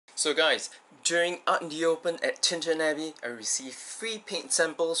So guys, during Art in the Open at Tinton Abbey, I received free paint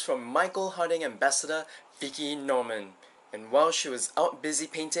samples from Michael Harding ambassador Vicky Norman. And while she was out busy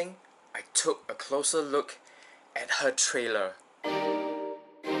painting, I took a closer look at her trailer.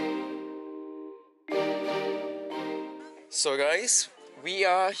 So guys, we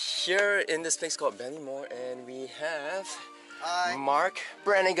are here in this place called Ballymore and we have Mark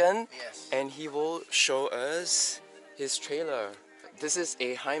Brannigan, and he will show us his trailer. This is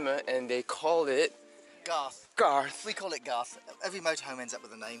a Hymer and they call it Garth. Garth. We call it Garth. Every motorhome ends up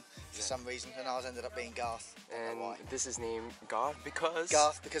with a name for some reason, and ours ended up being Garth. And this is named Garth because?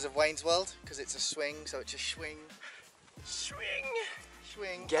 Garth because of Wayne's World, because it's a swing, so it's a swing. Swing.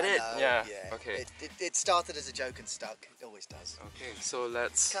 Swing. Get it? Yeah. Okay. It started as a joke and stuck. It always does. Okay, so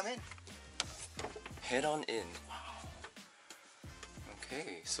let's come in. Head on in. Wow.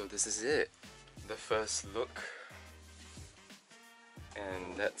 Okay, so this is it. The first look.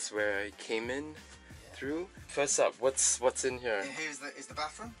 And that's where I came in through. First up, what's in here? And here's the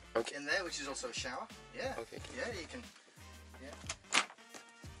bathroom. Okay. In there, which is also a shower. Yeah. Okay. Yeah, you can. Yeah.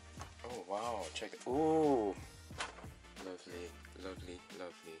 Oh wow! Check it. Ooh, lovely, lovely,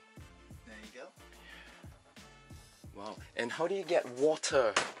 lovely. There you go. Wow. And how do you get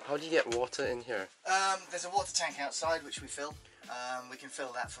water? How do you get water in here? There's a water tank outside which we fill. We can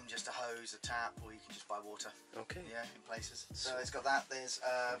fill that from just a hose, a tap, or you can just buy water. Okay. Yeah, in places. So it's got that. There's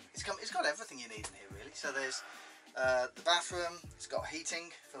it's got everything you need in here really. So there's the bathroom. It's got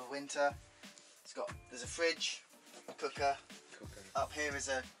heating for the winter. There's a fridge, a cooker. Up here is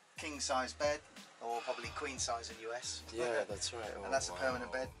a king size bed, or probably queen size in US. Yeah, that's right. Oh, and that's a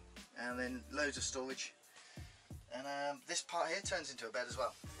permanent bed. And then loads of storage. And this part here turns into a bed as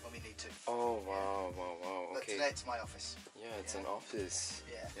well when we need to. Oh wow, wow, wow. Okay. But today it's my office. Yeah, it's an office.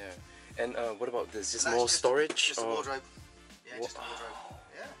 Yeah. Yeah. And what about this? Just more storage? Just a wardrobe. Yeah, just a wardrobe.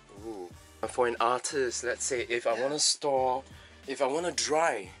 Yeah. Ooh. For an artist, let's say if I want to store, if I want to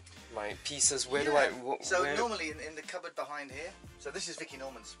dry my pieces, where do I? So normally in the cupboard behind here. So this is Vicky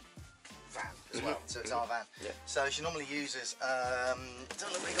Norman's van as well. So it's our van. Yeah. So she normally uses.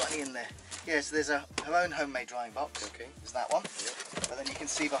 Don't know if we got any in there. Yeah, so there's her own homemade drying box. Okay. There's that one. Yeah. But then you can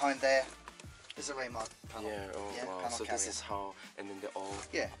see behind there, there's a Raymar panel. Yeah. Oh wow. So this is how, and then they're all.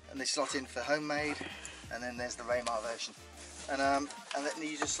 Yeah, and they slot in for homemade, and then there's the Raymar version, and then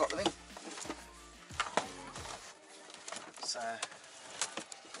you just slot them in. So. Yeah.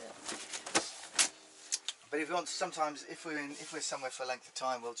 But if you want, sometimes if we're somewhere for a length of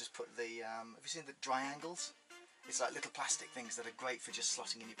time, we'll just put the. Have you seen the dry angles? It's like little plastic things that are great for just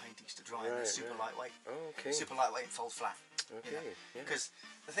slotting in your paintings to dry, and they're super lightweight. Oh, okay. Super lightweight and fold flat. Okay. Because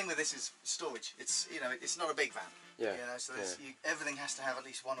the thing with this is storage. It's it's not a big van. Yeah. So everything has to have at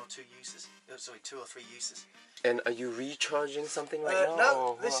least 1 or 2 uses. Sorry, 2 or 3 uses. And are you recharging something right now?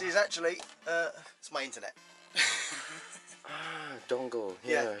 No, this is actually it's my internet. Dongle.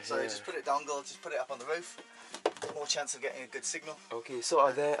 Yeah. So just put it dongle. Just put it up on the roof. More chance of getting a good signal. Okay, so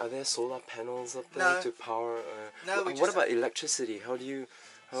are there solar panels up there to power? No. What about electricity? How do you?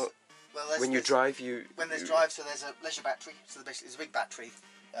 When you drive, When there's drive, so there's a leisure battery. So basically, there's a big battery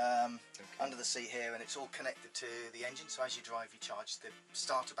under the seat here, and it's all connected to the engine. So as you drive, you charge the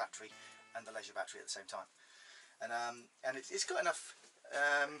starter battery and the leisure battery at the same time. And it's got enough.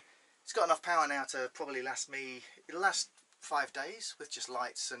 It's got enough power now to probably last me. It'll last 5 days with just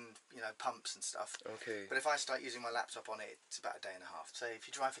lights and pumps and stuff. Okay. But if I start using my laptop on it, it's about a day and a half. So if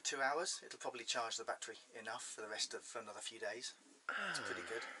you drive for 2 hours, it'll probably charge the battery enough for another few days. It's pretty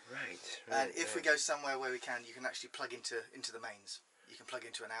good. Right. And if we go somewhere where we can, you can actually plug into the mains. You can plug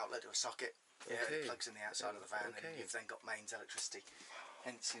into an outlet or a socket. Yeah, it plugs in the outside of the van, and you've then got mains electricity.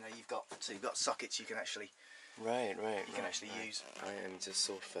 Hence, you've got sockets you can actually. Right. You can actually use. I am just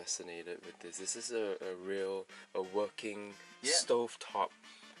so fascinated with this. This is a working stove top.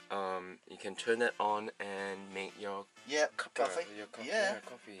 You can turn it on and make your coffee. Coffee. Yeah.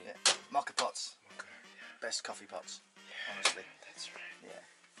 Mocha pots. Best coffee pots. Yeah, honestly. That's right.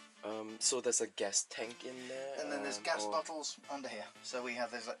 Yeah. So there's a gas tank in there. And then there's gas bottles under here. So we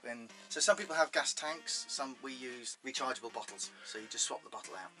have so some people have gas tanks. Some we use rechargeable bottles. So you just swap the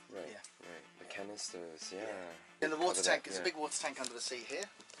bottle out. Right. Yeah. Right. The canisters. Yeah. In the water tank, there's a big water tank under the seat here.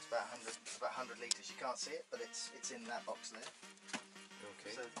 It's about 100 litres. You can't see it, but it's in that box there.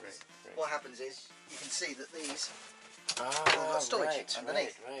 Okay. So what happens is you can see that these have got storage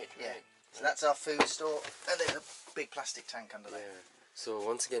underneath. Right. So that's our food store, and there's a big plastic tank under there. So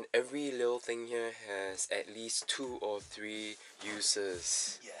once again, every little thing here has at least 2 or 3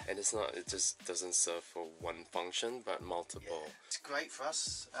 uses. Yeah. And it just doesn't serve for one function, but multiple. Yeah. It's great for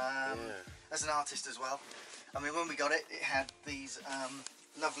us as an artist as well. I mean, when we got it, it had these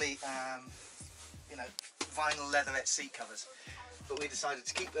lovely, you know, vinyl leatherette seat covers. But we decided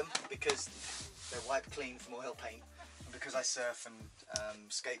to keep them because they're wiped clean from oil paint, and because I surf and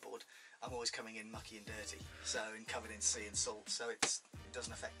skateboard, I'm always coming in mucky and dirty, so and covered in sea and salt, so it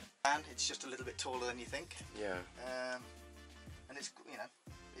doesn't affect them. And it's just a little bit taller than you think. Yeah. And it's, you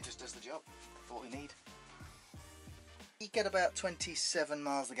know, it just does the job for what we need. You get about 27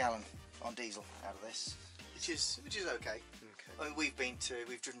 miles a gallon on diesel out of this, which is okay. I mean, we've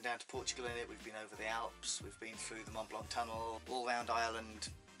driven down to Portugal in it, we've been over the Alps, we've been through the Mont Blanc Tunnel, all around Ireland,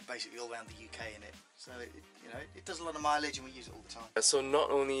 basically all around the UK in it. So you know, it does a lot of mileage and we use it all the time. So not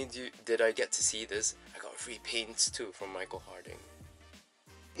only did I get to see this, I got free paints too from Michael Harding.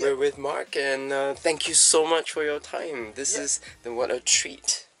 Yeah. We're with Mark, and thank you so much for your time. This is what a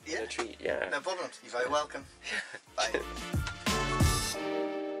treat. Yeah. What a treat. Yeah. No problem. You're very welcome. Bye.